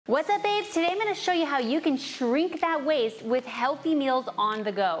What's up, babes? Today I'm going to show you how you can shrink that waist with healthy meals on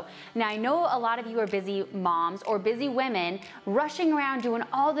the go. Now, I know a lot of you are busy moms or busy women rushing around doing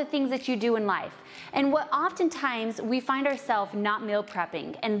all the things that you do in life. And what oftentimes we find ourselves not meal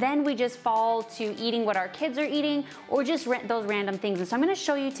prepping, and then we just fall to eating what our kids are eating or just those random things. And so I'm going to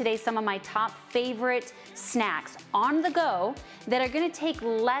show you today some of my top favorite snacks on the go that are going to take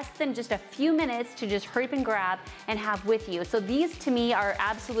less than just a few minutes to just hurry up and grab and have with you. So these to me are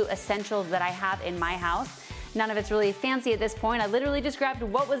absolute essentials that I have in my house. None of it's really fancy at this point. I literally just grabbed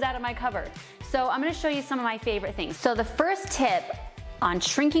what was out of my cupboard. So I'm going to show you some of my favorite things. So the first tip on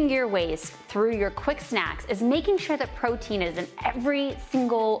shrinking your waist through your quick snacks is making sure that protein is in every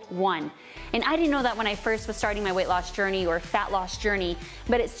single one. And I didn't know that when I first was starting my weight loss journey or fat loss journey,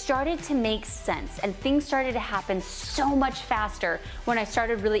 but it started to make sense and things started to happen so much faster when I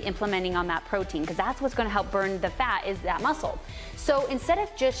started really implementing on that protein, because that's what's going to help burn the fat, is that muscle. So instead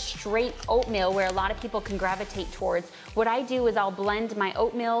of just straight oatmeal, where a lot of people can gravitate towards, what I do is I'll blend my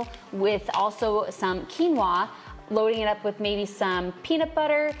oatmeal with also some quinoa, loading it up with maybe some peanut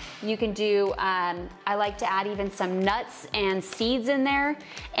butter. You can do, I like to add even some nuts and seeds in there,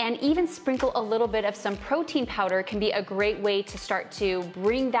 and even sprinkle a little bit of some protein powder can be a great way to start to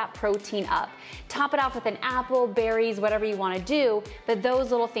bring that protein up. Top it off with an apple, berries, whatever you wanna do, but those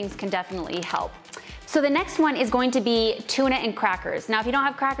little things can definitely help. So the next one is going to be tuna and crackers. Now, if you don't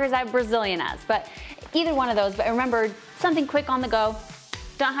have crackers, I have Brazilian nuts, but either one of those. But remember, something quick on the go,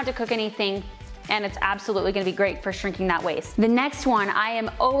 don't have to cook anything, and it's absolutely gonna be great for shrinking that waist. The next one, I am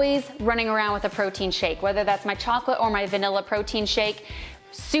always running around with a protein shake, whether that's my chocolate or my vanilla protein shake.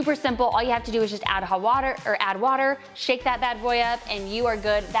 Super simple. All you have to do is just add hot water or add water, shake that bad boy up, and you are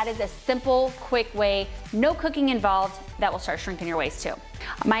good. That is a simple, quick way, no cooking involved, that will start shrinking your waist too.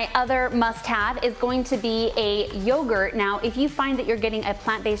 My other must-have is going to be a yogurt. Now, if you find that you're getting a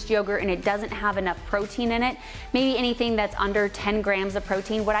plant-based yogurt and it doesn't have enough protein in it, maybe anything that's under 10 grams of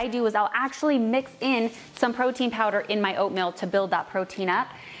protein, what I do is I'll actually mix in some protein powder in my oatmeal to build that protein up.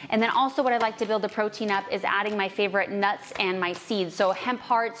 And then also what I like to build the protein up is adding my favorite nuts and my seeds. So hemp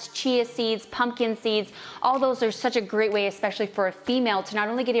hearts, chia seeds, pumpkin seeds, all those are such a great way, especially for a female, to not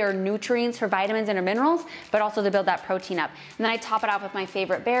only get your nutrients for vitamins and minerals, but also to build that protein up. And then I top it off with my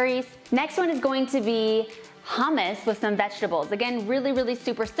favorite berries. Next one is going to be hummus with some vegetables. Again, really, really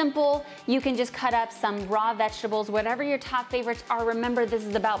super simple. You can just cut up some raw vegetables, whatever your top favorites are. Remember, this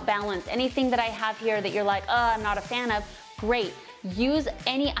is about balance. Anything that I have here that you're like, oh, I'm not a fan of, great. Use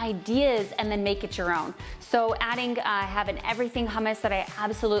any ideas and then make it your own. So adding, having everything hummus that I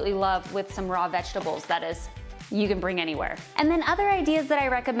absolutely love with some raw vegetables, that is, you can bring anywhere. And then other ideas that I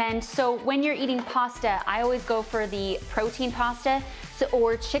recommend, so when you're eating pasta, I always go for the protein pasta,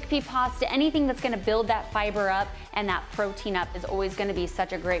 or chickpea pasta. Anything that's gonna build that fiber up and that protein up is always gonna be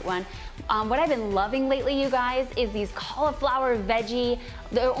such a great one. What I've been loving lately, you guys, is these cauliflower veggie,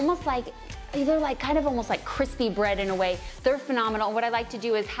 they're almost like, kind of almost like crispy bread in a way. They're phenomenal. What I like to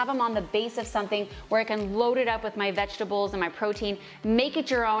do is have them on the base of something where I can load it up with my vegetables and my protein, make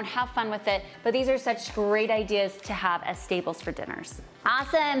it your own, have fun with it. But these are such great ideas to have as staples for dinners.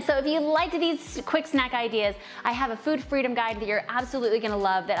 Awesome, so if you liked these quick snack ideas, I have a food freedom guide that you're absolutely gonna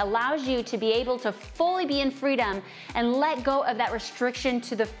love that allows you to be able to fully be in freedom and let go of that restriction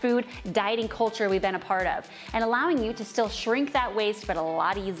to the food dieting culture we've been a part of, and allowing you to still shrink that waist, but a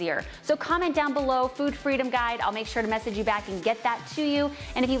lot easier. So comment down below, food freedom guide. I'll make sure to message you back and get that to you.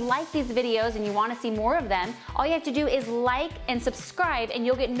 And if you like these videos and you wanna see more of them, all you have to do is like and subscribe, and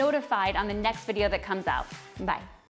you'll get notified on the next video that comes out. Bye.